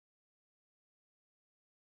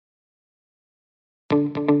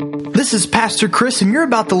This is Pastor Chris, and you're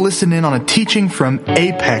about to listen in on a teaching from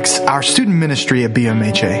Apex, our student ministry at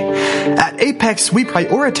BMHA. At Apex, we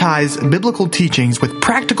prioritize biblical teachings with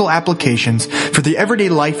practical applications for the everyday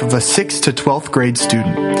life of a 6th to 12th grade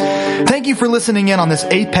student. Thank you for listening in on this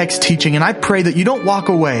Apex teaching, and I pray that you don't walk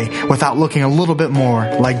away without looking a little bit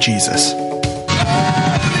more like Jesus.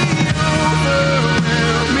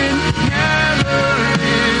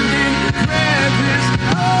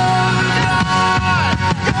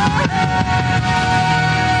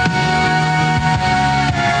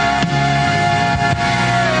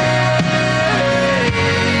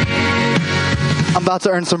 I'm about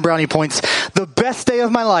to earn some brownie points. The best day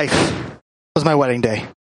of my life was my wedding day.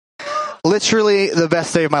 Literally the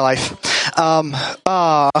best day of my life.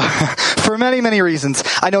 For many, many reasons.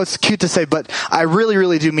 I know it's cute to say, but I really,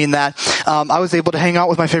 really do mean that. I was able to hang out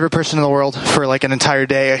with my favorite person in the world for like an entire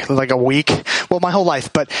day, like a week. Well, my whole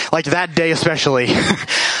life, but like that day especially.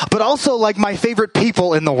 But also like my favorite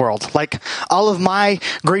people in the world. Like all of my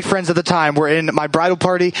great friends at the time were in my bridal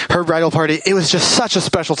party, her bridal party. It was just such a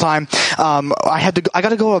special time. I got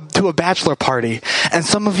to go to a bachelor party. And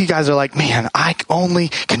some of you guys are like, man, I only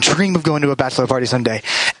can dream of going to a bachelor party someday.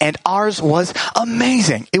 And ours was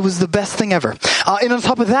amazing. It was the best thing ever. And on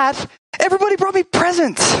top of that, everybody brought me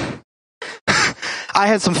presents. I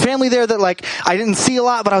had some family there that like I didn't see a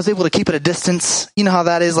lot, but I was able to keep at a distance. You know how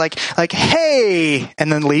that is, like hey,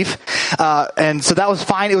 and then leave. And so that was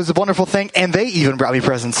fine. It was a wonderful thing, and they even brought me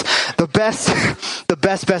presents. The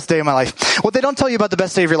best day of my life. What they don't tell you about the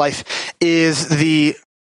best day of your life is the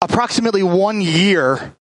approximately 1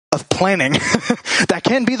 year of planning that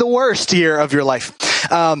can be the worst year of your life.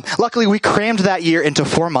 Luckily, we crammed that year into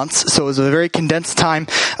 4 months, so it was a very condensed time,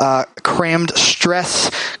 crammed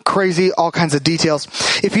stress, crazy, all kinds of details.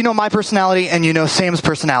 If you know my personality and you know Sam's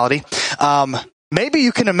personality, maybe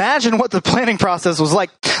you can imagine what the planning process was like.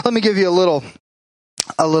 Let me give you a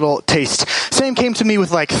little taste. Sam came to me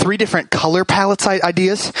with like 3 different color palettes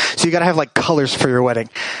ideas. So you gotta have like colors for your wedding.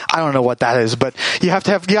 I don't know what that is, but you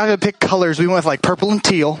gotta pick colors. We went with like purple and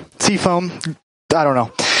teal, seafoam. I don't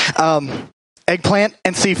know. Eggplant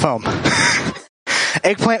and seafoam.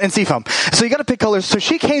 Eggplant and seafoam. So you gotta pick colors. So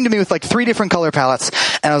she came to me with like 3 different color palettes,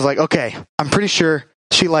 and I was like, okay, I'm pretty sure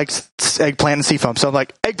she likes eggplant and seafoam. So I'm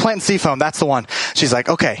like, eggplant and seafoam, that's the one. She's like,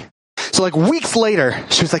 okay. So like weeks later,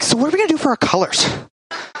 she was like, so what are we gonna do for our colors?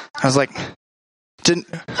 I was like, didn't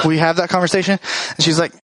we have that conversation? And she's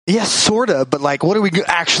like, yes, sorta, but like, what are we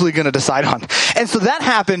actually going to decide on? And so that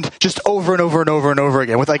happened just over and over and over and over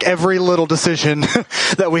again with like every little decision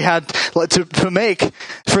that we had to make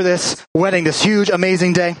for this wedding, this huge,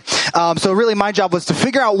 amazing day. So really my job was to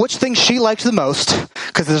figure out which things she liked the most,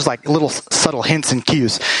 because there's like little subtle hints and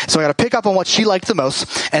cues. So I got to pick up on what she liked the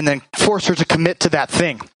most and then force her to commit to that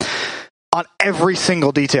thing on every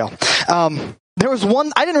single detail. There was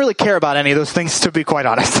one, I didn't really care about any of those things, to be quite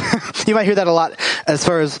honest. You might hear that a lot as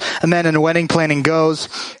far as men and wedding planning goes.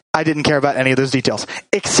 I didn't care about any of those details.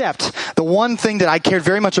 Except the one thing that I cared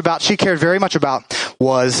very much about, she cared very much about,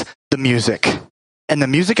 was the music. And the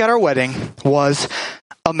music at our wedding was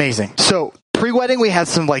amazing. So pre-wedding, we had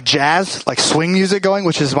some like jazz, like swing music going,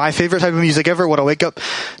 which is my favorite type of music ever, what I wake up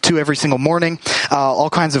to every single morning.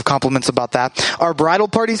 All kinds of compliments about that. Our bridal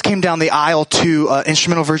parties came down the aisle to an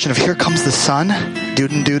instrumental version of Here Comes the Sun,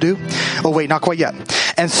 doo-doo-doo-doo. Oh wait, not quite yet.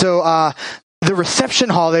 And so the reception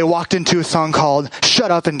hall, they walked into a song called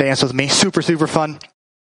Shut Up and Dance With Me. Super, super fun.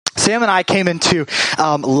 Sam and I came into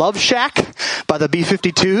Love Shack by the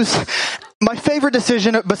B-52s. My favorite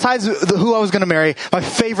decision, besides who I was going to marry, my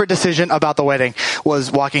favorite decision about the wedding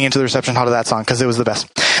was walking into the reception hall to that song, because it was the best.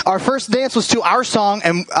 Our first dance was to our song,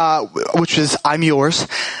 and which is I'm Yours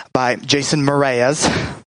by Jason Mraz.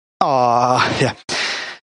 Yeah.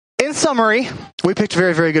 In summary, we picked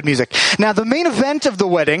very, very good music. Now, the main event of the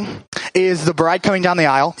wedding is the bride coming down the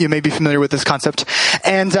aisle. You may be familiar with this concept.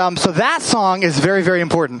 And so that song is very, very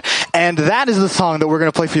important. And that is the song that we're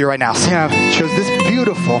going to play for you right now. Sam chose this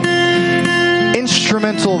beautiful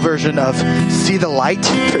instrumental version of See the Light.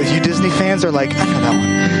 If you Disney fans are like, I know that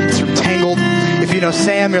one. It's from Tangled. If you know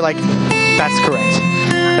Sam, you're like, that's correct.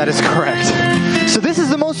 That is correct. So this is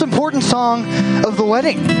the most important song of the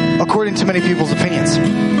wedding, according to many people's opinions.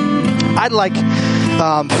 I'd like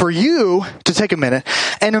for you to take a minute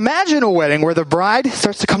and imagine a wedding where the bride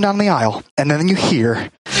starts to come down the aisle, and then you hear...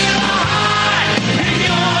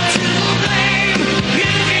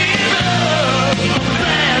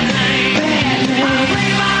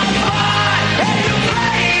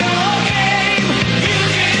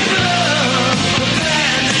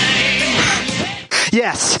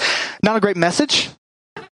 Yes, not a great message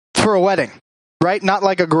for a wedding. right? Not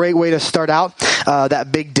like a great way to start out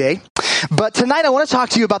that big day. But tonight I want to talk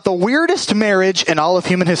to you about the weirdest marriage in all of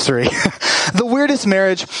human history. The weirdest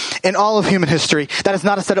marriage in all of human history. That is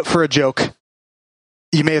not a setup for a joke.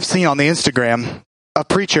 You may have seen on the Instagram, a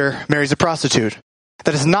preacher marries a prostitute.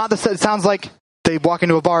 That is not it sounds like they walk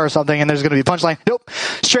into a bar or something and there's going to be a punchline. Nope.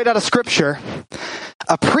 Straight out of scripture.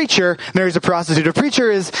 A preacher marries a prostitute. A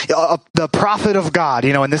preacher is the prophet of God.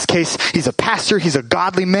 In this case, he's a pastor. He's a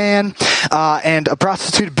godly man. And a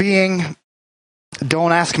prostitute being,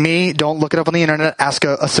 don't ask me. Don't look it up on the internet. Ask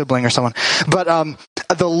a sibling or someone. But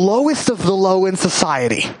the lowest of the low in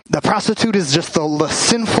society. The prostitute is just the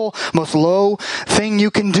sinful, most low thing you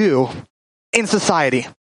can do in society.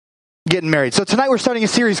 Getting married. So tonight we're starting a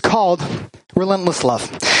series called Relentless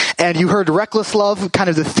Love. And you heard reckless love, kind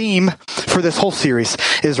of the theme for this whole series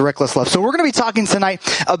is reckless love. So we're going to be talking tonight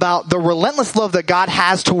about the relentless love that God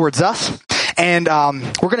has towards us. And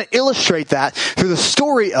we're going to illustrate that through the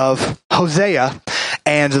story of Hosea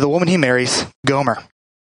and the woman he marries, Gomer.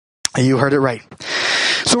 You heard it right.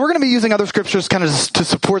 So we're going to be using other scriptures kind of to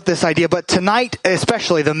support this idea, but tonight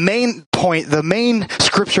especially the main point, the main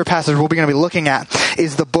scripture passage we're going to be looking at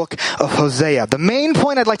is the book of Hosea. The main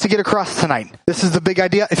point I'd like to get across tonight, this is the big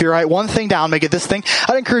idea. If you write one thing down, make it this thing.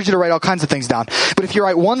 I'd encourage you to write all kinds of things down. But if you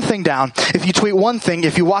write one thing down, if you tweet one thing,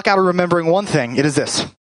 if you walk out of remembering one thing, it is this.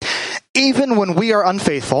 Even when we are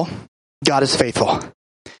unfaithful, God is faithful.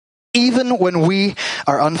 Even when we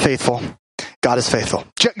are unfaithful, God is faithful.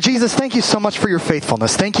 Jesus, thank you so much for your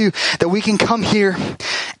faithfulness. Thank you that we can come here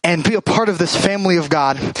and be a part of this family of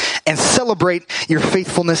God and celebrate your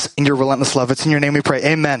faithfulness and your relentless love. It's in your name we pray.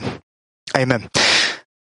 Amen. Amen.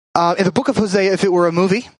 In the book of Hosea, if it were a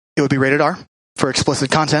movie, it would be rated R for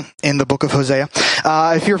explicit content in the book of Hosea.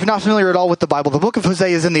 If you're not familiar at all with the Bible, the book of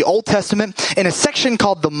Hosea is in the Old Testament in a section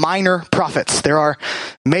called the Minor Prophets. There are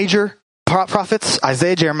major prophets,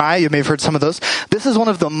 Isaiah, Jeremiah, you may have heard some of those. This is one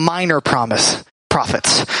of the minor prophets.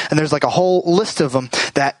 And there's like a whole list of them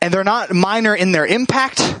and they're not minor in their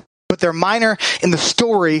impact, but they're minor in the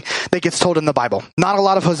story that gets told in the Bible. Not a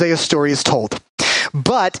lot of Hosea's story is told.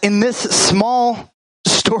 But in this small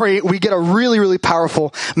story, we get a really, really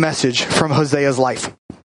powerful message from Hosea's life.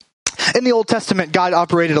 In the Old Testament, God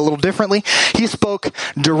operated a little differently. He spoke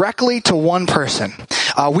directly to one person.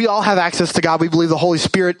 We all have access to God. We believe the Holy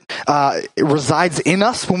Spirit resides in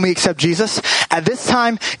us when we accept Jesus. At this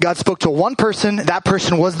time, God spoke to one person. That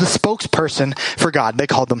person was the spokesperson for God. They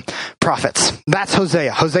called them prophets. That's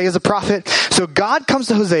Hosea. Hosea is a prophet. So God comes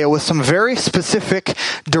to Hosea with some very specific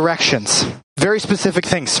directions, very specific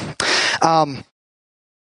things.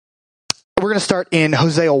 We're going to start in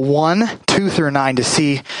Hosea 1, 2 through 9 to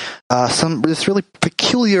see this really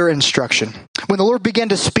peculiar instruction. When the Lord began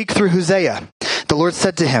to speak through Hosea, the Lord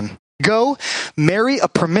said to him, "Go, marry a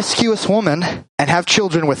promiscuous woman and have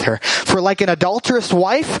children with her. For like an adulterous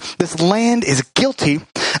wife, this land is guilty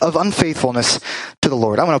of unfaithfulness to the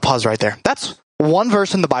Lord." I'm going to pause right there. That's one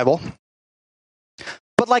verse in the Bible,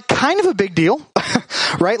 but like kind of a big deal,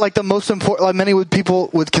 right? Like the most important, like many people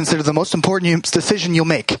would consider the most important decision you'll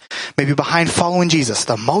make, maybe behind following Jesus,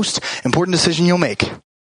 the most important decision you'll make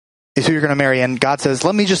is who you're going to marry. And God says,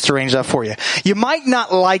 let me just arrange that for you. You might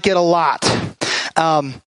not like it a lot,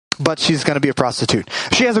 but she's going to be a prostitute.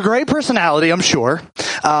 She has a great personality, I'm sure,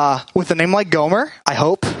 with a name like Gomer, I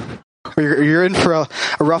hope. You're in for a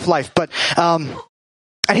rough life, but,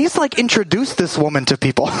 and he's like introduced this woman to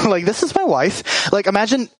people. Like, this is my wife. Like,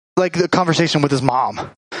 imagine like the conversation with his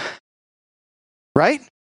mom, right?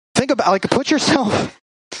 Think about, like, put yourself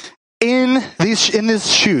in these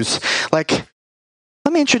shoes. Like,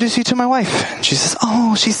 let me introduce you to my wife. And she says,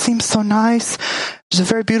 "Oh, she seems so nice. She's a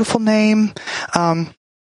very beautiful name.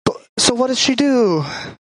 So what does she do?"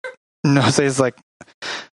 And Hosea's like,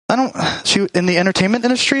 she in the entertainment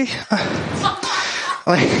industry?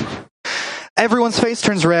 Like, everyone's face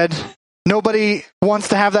turns red. Nobody wants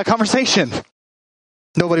to have that conversation.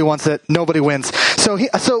 Nobody wants it. Nobody wins. So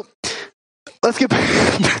let's get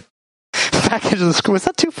back into the scripture. Was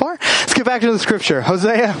that too far? Let's get back into the scripture.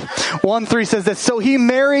 Hosea 1:3 says this. So he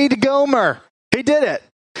married Gomer. He did it.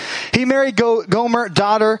 He married Gomer,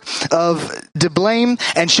 daughter of Diblaim,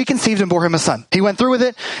 and she conceived and bore him a son. He went through with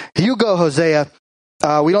it. You go, Hosea.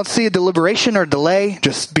 We don't see a deliberation or delay,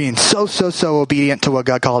 just being so obedient to what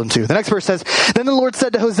God called him to. The next verse says, "Then the Lord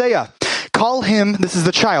said to Hosea, call him," this is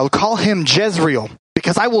the child, "call him Jezreel,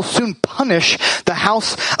 because I will soon punish the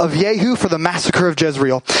house of Jehu for the massacre of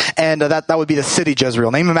Jezreel." And that would be the city Jezreel.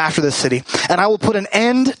 Name him after this city. "And I will put an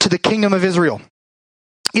end to the kingdom of Israel.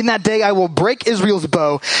 In that day, I will break Israel's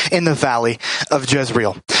bow in the valley of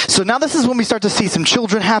Jezreel. So now this is when we start to see some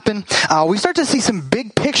children happen. We start to see some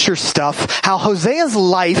big picture stuff, how Hosea's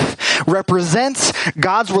life represents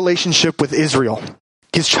God's relationship with Israel,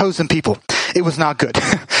 his chosen people. It was not good.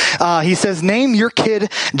 He says, name your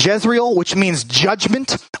kid Jezreel, which means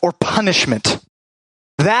judgment or punishment.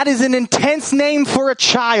 That is an intense name for a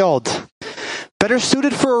child. Better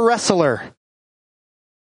suited for a wrestler.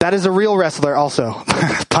 That is a real wrestler also.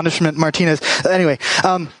 Punishment Martinez. Anyway,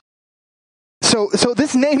 so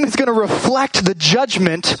this name is going to reflect the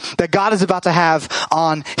judgment that God is about to have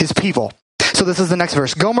on his people. So this is the next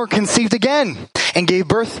verse. Gomer conceived again and gave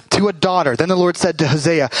birth to a daughter. Then the Lord said to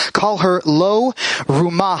Hosea, call her Lo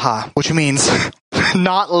Ruhamah, which means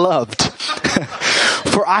not loved.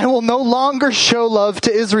 For I will no longer show love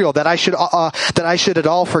to Israel, that I should at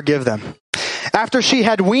all forgive them. After she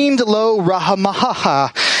had weaned Lo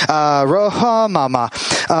Ruhamah,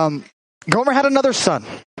 Gomer had another son.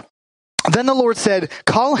 Then the Lord said,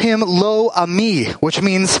 call him Lo Ami, which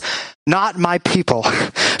means not my people,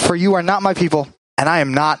 for you are not my people, and I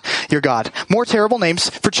am not your God. More terrible names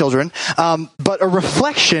for children, but a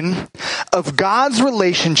reflection of God's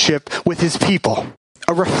relationship with his people.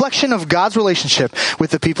 A reflection of God's relationship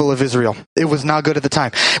with the people of Israel. It was not good at the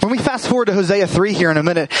time. When we fast forward to Hosea 3 here in a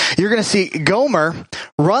minute, you're going to see Gomer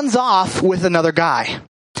runs off with another guy.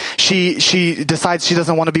 She decides she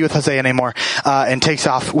doesn't want to be with Hosea anymore, and takes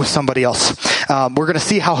off with somebody else. We're going to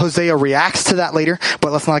see how Hosea reacts to that later,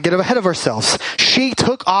 but let's not get ahead of ourselves. She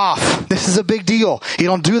took off. This is a big deal. You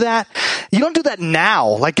don't do that. You don't do that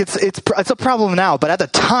now. Like it's a problem now, but at the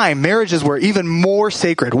time, marriages were even more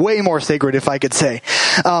sacred, way more sacred, if I could say.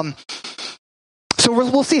 So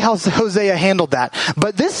we'll see how Hosea handled that.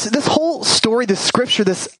 But this whole story, this scripture,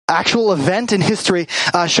 this actual event in history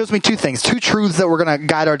shows me two things, two truths that we're going to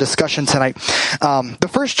guide our discussion tonight. The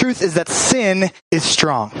first truth is that sin is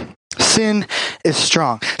strong. Sin is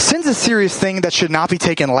strong. Sin's a serious thing that should not be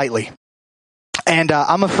taken lightly. And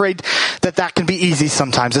I'm afraid that can be easy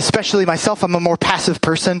sometimes, especially myself. I'm a more passive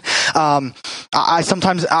person. I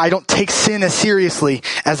sometimes don't take sin as seriously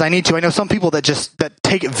as I need to. I know some people that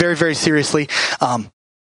take it very, very seriously,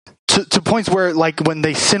 to points where, like, when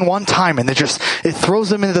they sin one time and it throws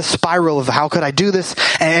them into the spiral of how could I do this?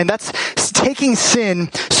 And that's taking sin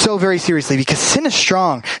so very seriously, because sin is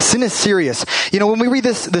strong. Sin is serious. You know, when we read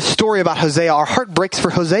this story about Hosea, our heart breaks for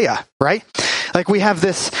Hosea, right? Like, we have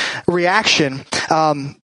this reaction,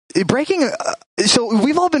 so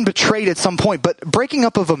we've all been betrayed at some point, but breaking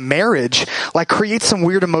up of a marriage, like, creates some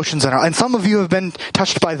weird emotions in and some of you have been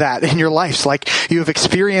touched by that in your lives. Like, you have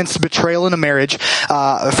experienced betrayal in a marriage,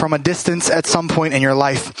 from a distance at some point in your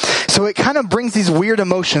life. So it kind of brings these weird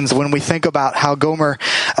emotions when we think about how Gomer,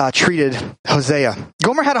 treated Hosea.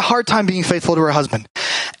 Gomer had a hard time being faithful to her husband.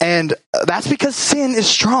 And that's because sin is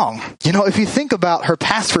strong. You know, if you think about her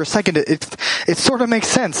past for a second, it sort of makes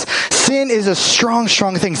sense. Sin is a strong,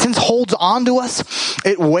 strong thing. Sin holds on to us.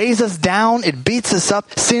 It weighs us down. It beats us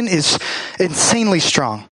up. Sin is insanely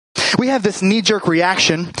strong. We have this knee-jerk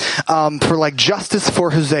reaction for, like, justice for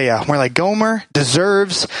Hosea. We're like, Gomer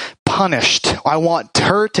deserves punished. I want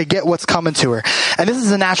her to get what's coming to her. And this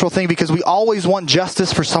is a natural thing because we always want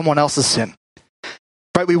justice for someone else's sin.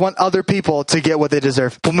 Right? We want other people to get what they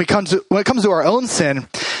deserve. When it comes to our own sin,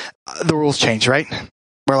 the rules change, right?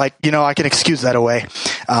 We're like, I can excuse that away.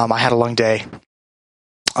 I had a long day.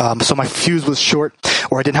 So my fuse was short,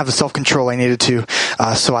 or I didn't have the self-control I needed to.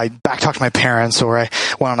 So I backtalked my parents, or I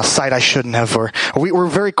went on a site I shouldn't have, or we were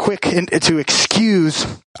very quick to excuse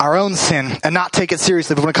our own sin and not take it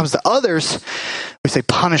seriously. But when it comes to others, we say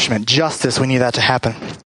punishment, justice. We need that to happen.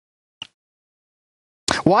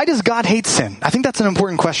 Why does God hate sin? I think that's an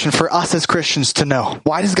important question for us as Christians to know.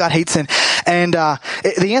 Why does God hate sin? And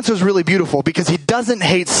the answer is really beautiful, because he doesn't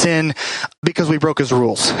hate sin because we broke his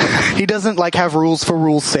rules. He doesn't have rules for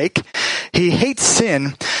rules' sake. He hates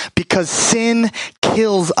sin because sin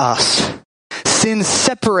kills us. Sin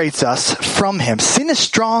separates us from him. Sin is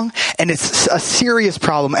strong, and it's a serious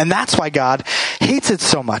problem, and that's why God hates it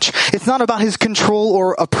so much. It's not about his control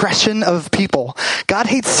or oppression of people. God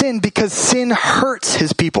hates sin because sin hurts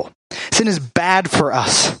his people. Sin is bad for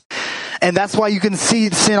us. And that's why you can see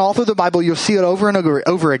sin all through the Bible. You'll see it over and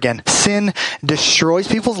over again. Sin destroys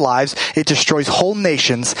people's lives. It destroys whole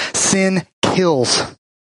nations. Sin kills.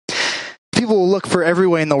 People will look for every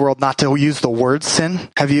way in the world not to use the word sin.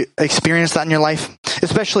 Have you experienced that in your life?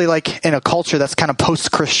 Especially like in a culture that's kind of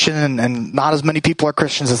post-Christian and not as many people are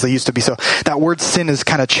Christians as they used to be. So that word sin is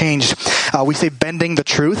kind of changed. We say bending the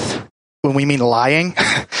truth when we mean lying.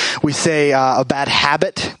 We say a bad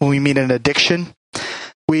habit when we mean an addiction.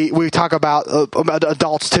 We talk about,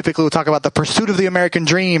 adults typically will talk about the pursuit of the American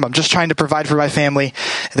dream. I'm just trying to provide for my family.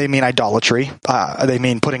 They mean idolatry. They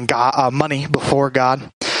mean putting money before God.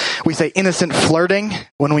 We say innocent flirting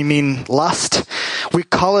when we mean lust. We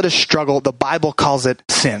call it a struggle. The Bible calls it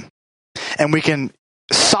sin. And we can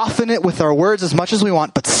soften it with our words as much as we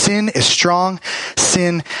want, but sin is strong.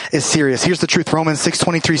 Sin is serious. Here's the truth. Romans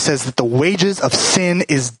 6:23 says that the wages of sin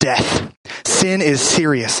is death. Sin is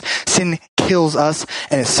serious. Sin kills us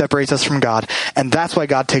and it separates us from God. And that's why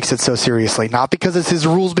God takes it so seriously. Not because it's his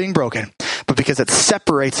rules being broken, but because it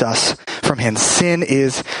separates us from him. Sin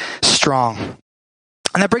is strong.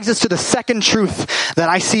 And that brings us to the second truth that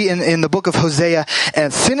I see in the book of Hosea.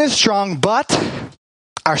 And sin is strong, but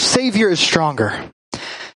our Savior is stronger.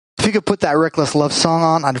 If you could put that Reckless Love song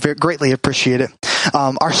on, I'd greatly appreciate it.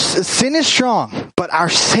 Our sin is strong, but our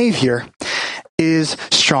Savior is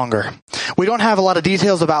stronger. We don't have a lot of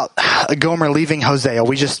details about Gomer leaving Hosea.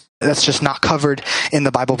 That's just not covered in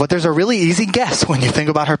the Bible. But there's a really easy guess when you think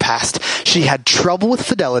about her past. She had trouble with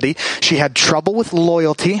fidelity. She had trouble with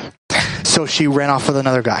loyalty. So she ran off with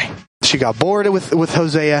another guy. She got bored with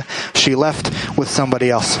Hosea. She left with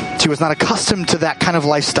somebody else. She was not accustomed to that kind of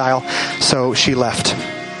lifestyle, so she left.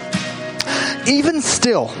 Even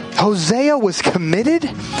still, Hosea was committed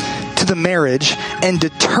to the marriage and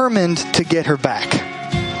determined to get her back.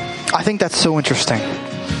 I think that's so interesting.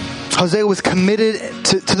 Hosea was committed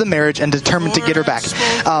to the marriage and determined to get her back.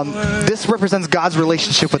 This represents God's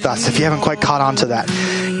relationship with us, if you haven't quite caught on to that.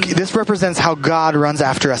 This represents how God runs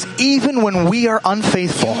after us. Even when we are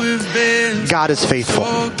unfaithful, God is faithful.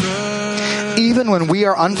 Even when we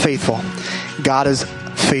are unfaithful, God is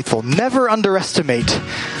faithful. Never underestimate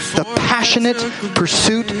the passionate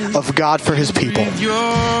pursuit of God for his people.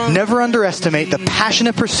 Never underestimate the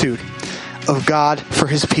passionate pursuit of God for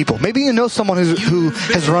his people. Maybe you know someone who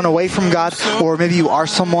has run away from God, or maybe you are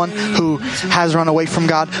someone who has run away from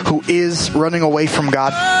God, who is running away from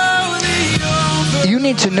God. You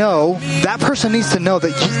need to know, that person needs to know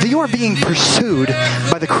that you are being pursued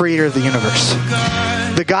by the creator of the universe.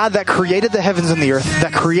 The God that created the heavens and the earth,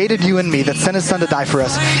 that created you and me, that sent his son to die for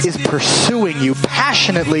us, is pursuing you,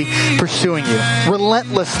 passionately pursuing you,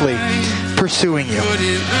 relentlessly pursuing you.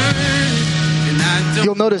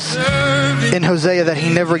 You'll notice in Hosea that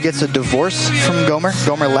he never gets a divorce from Gomer.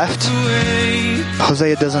 Gomer left.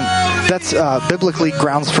 Hosea doesn't. That's biblically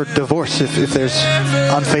grounds for divorce if there's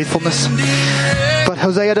unfaithfulness. But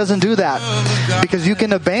Hosea doesn't do that, because you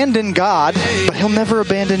can abandon God, but he'll never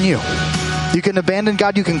abandon you. You can abandon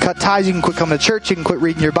God, you can cut ties, you can quit coming to church, you can quit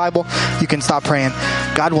reading your Bible, you can stop praying.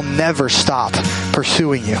 God will never stop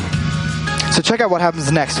pursuing you. So check out what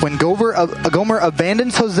happens next. When Gomer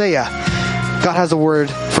abandons Hosea, God has a word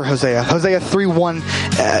for Hosea. Hosea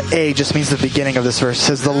 3:1a just means the beginning of this verse. It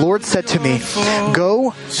says, "The Lord said to me,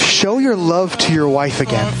 go show your love to your wife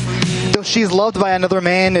again. Though she is loved by another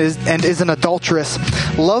man and is an adulteress,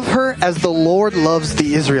 love her as the Lord loves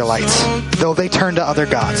the Israelites, though they turn to other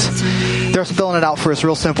gods." They're spelling it out for us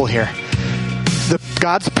real simple here.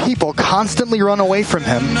 God's people constantly run away from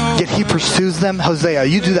him, yet he pursues them. Hosea,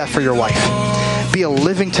 you do that for your wife. Be a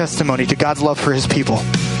living testimony to God's love for his people.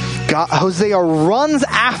 Hosea runs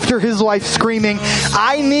after his wife screaming,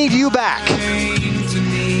 "I need you back."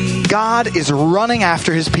 God is running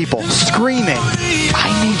after his people, screaming,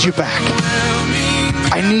 "I need you back.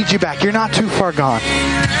 I need you back. You're not too far gone.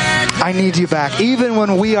 I need you back." Even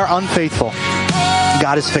when we are unfaithful,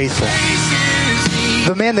 God is faithful.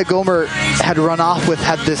 The man that Gomer had run off with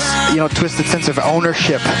had this, twisted sense of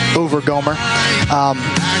ownership over Gomer.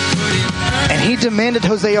 And he demanded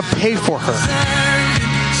Hosea pay for her.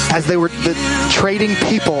 As they were trading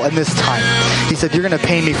people in this time, he said, "You're going to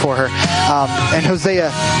pay me for her." And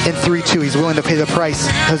Hosea in 3:2, he's willing to pay the price.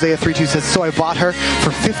 Hosea 3:2 says, "So I bought her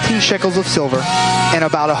for 15 shekels of silver and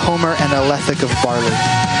about a homer and a lethek of barley."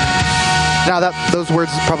 Now, those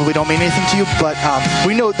words probably don't mean anything to you, but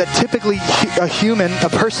we know that typically a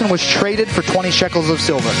person was traded for 20 shekels of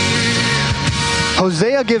silver.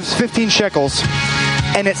 Hosea gives 15 shekels,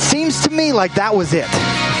 and it seems to me like that was it.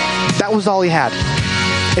 That was all he had.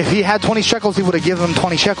 If he had 20 shekels, he would have given him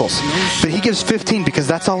 20 shekels. But he gives 15 because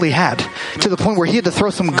that's all he had, to the point where he had to throw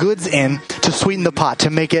some goods in to sweeten the pot to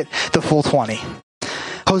make it the full 20.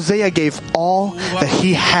 Hosea gave all that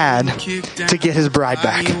he had to get his bride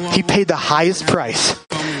back. He paid the highest price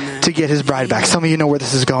to get his bride back. Some of you know where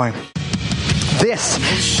this is going. This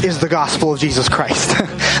is the gospel of Jesus Christ.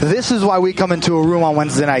 This is why we come into a room on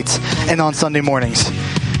Wednesday nights and on Sunday mornings.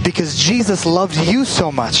 Because Jesus loved you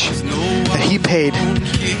so much that he paid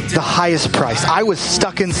the highest price. I was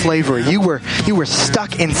stuck in slavery. You were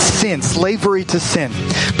stuck in sin, slavery to sin.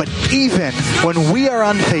 But even when we are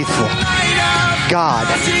unfaithful, God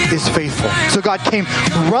is faithful. So God came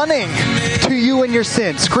running to you in your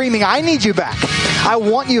sin, screaming, I need you back. I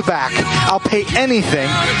want you back. I'll pay anything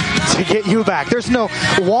to get you back. There's no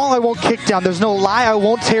wall I won't kick down. There's no lie I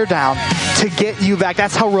won't tear down to get you back.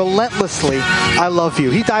 That's how relentlessly I love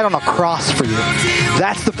you. He died on a cross for you.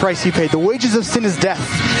 That's the price he paid. The wages of sin is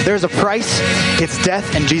death. There's a price. It's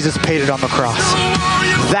death, and Jesus paid it on the cross.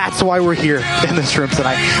 That's why we're here in this room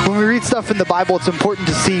tonight. When we read stuff in the Bible, it's important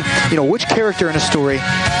to see, which character in a story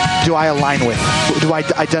do I align with? Do I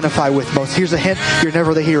identify with most? Here's a hint. You're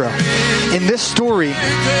never the hero. In this story,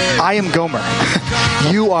 I am Gomer.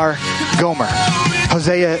 You are Gomer.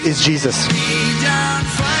 Hosea is Jesus.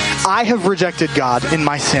 I have rejected God in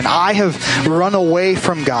my sin. I have run away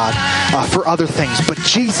from God for other things. But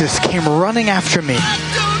Jesus came running after me,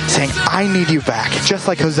 saying, I need you back, just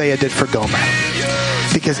like Hosea did for Gomer.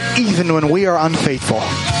 Because even when we are unfaithful,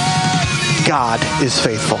 God is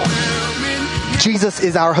faithful. Jesus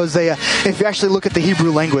is our Hosea. If you actually look at the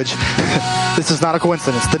Hebrew language, this is not a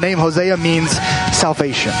coincidence. The name Hosea means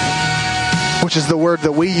salvation, which is the word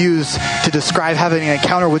that we use to describe having an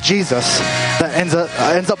encounter with Jesus that ends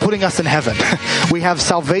up putting us in heaven. We have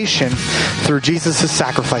salvation through Jesus'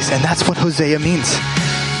 sacrifice, and that's what Hosea means.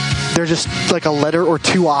 They're just like a letter or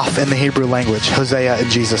two off in the Hebrew language, Hosea and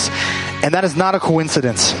Jesus. And that is not a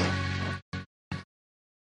coincidence.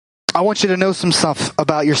 I want you to know some stuff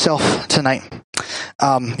about yourself tonight.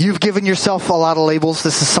 You've given yourself a lot of labels.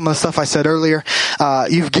 This is some of the stuff I said earlier.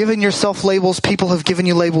 You've given yourself labels. People have given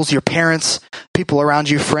you labels. Your parents, people around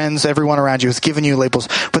you, friends, everyone around you has given you labels.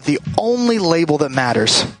 But the only label that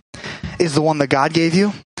matters is the one that God gave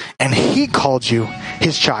you, and He called you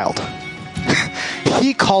His child.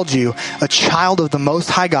 He called you a child of the Most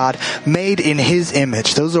High God, made in His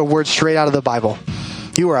image. Those are words straight out of the Bible.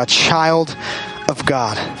 You are a child of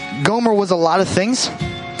God. Gomer was a lot of things,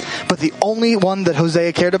 but the only one that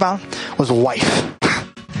Hosea cared about was a wife.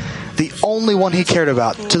 The only one he cared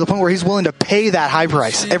about, to the point where he's willing to pay that high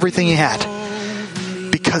price, everything he had,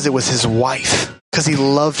 because it was his wife, because he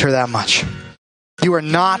loved her that much. You are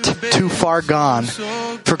not too far gone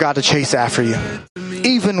for God to chase after you.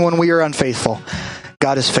 Even when we are unfaithful,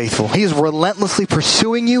 God is faithful. He is relentlessly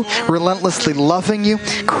pursuing you, relentlessly loving you,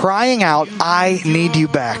 crying out, I need you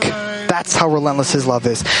back. That's how relentless His love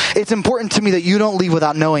is. It's important to me that you don't leave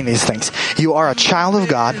without knowing these things. You are a child of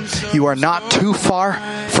God. You are not too far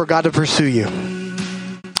for God to pursue you.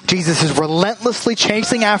 Jesus is relentlessly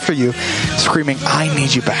chasing after you, screaming, I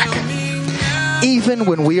need you back. Even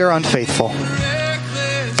when we are unfaithful,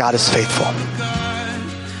 God is faithful.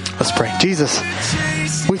 Let's pray. Jesus,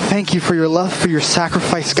 we thank you for your love, for your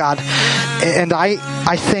sacrifice, God. And I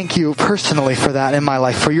thank you personally for that in my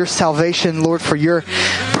life, for your salvation, Lord, for your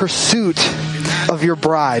pursuit of your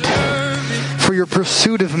bride, for your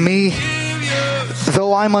pursuit of me.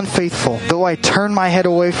 Though I'm unfaithful, though I turn my head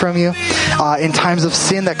away from you in times of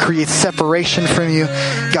sin that creates separation from you,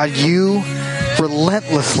 God, you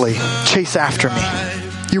relentlessly chase after me.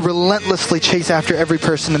 You relentlessly chase after every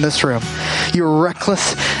person in this room. Your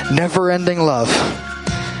reckless, never-ending love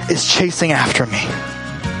is chasing after me.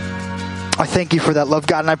 I thank you for that love,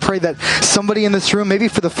 God, and I pray that somebody in this room, maybe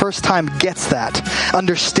for the first time, gets that,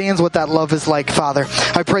 understands what that love is like, Father.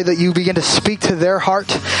 I pray that you begin to speak to their heart,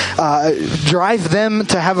 drive them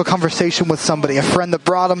to have a conversation with somebody, a friend that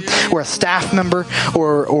brought them, or a staff member,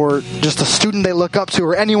 or just a student they look up to,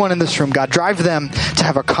 or anyone in this room, God. Drive them to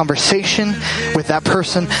have a conversation with that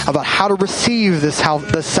person about how to receive this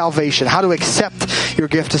salvation, how to accept your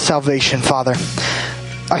gift of salvation, Father.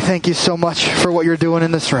 I thank you so much for what you're doing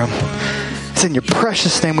in this room. It's in your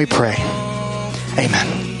precious name we pray. Amen.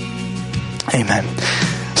 Amen.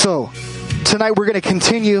 So, tonight we're going to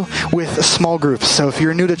continue with small groups. So if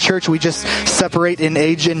you're new to church, we just separate in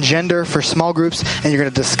age and gender for small groups, and you're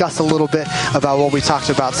going to discuss a little bit about what we talked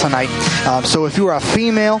about tonight. So if you are a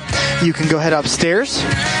female, you can go head upstairs.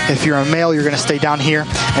 If you're a male, you're going to stay down here,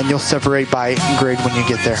 and you'll separate by grade when you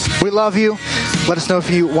get there. We love you. Let us know if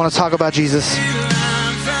you want to talk about Jesus.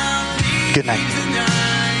 Good night.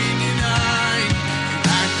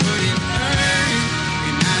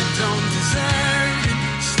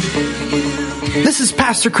 This is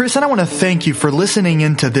Pastor Chris, and I want to thank you for listening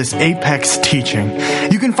into this Apex teaching.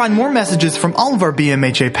 You can find more messages from all of our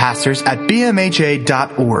BMHA pastors at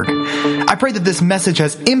bmha.org. I pray that this message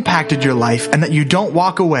has impacted your life and that you don't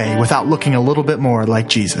walk away without looking a little bit more like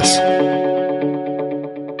Jesus.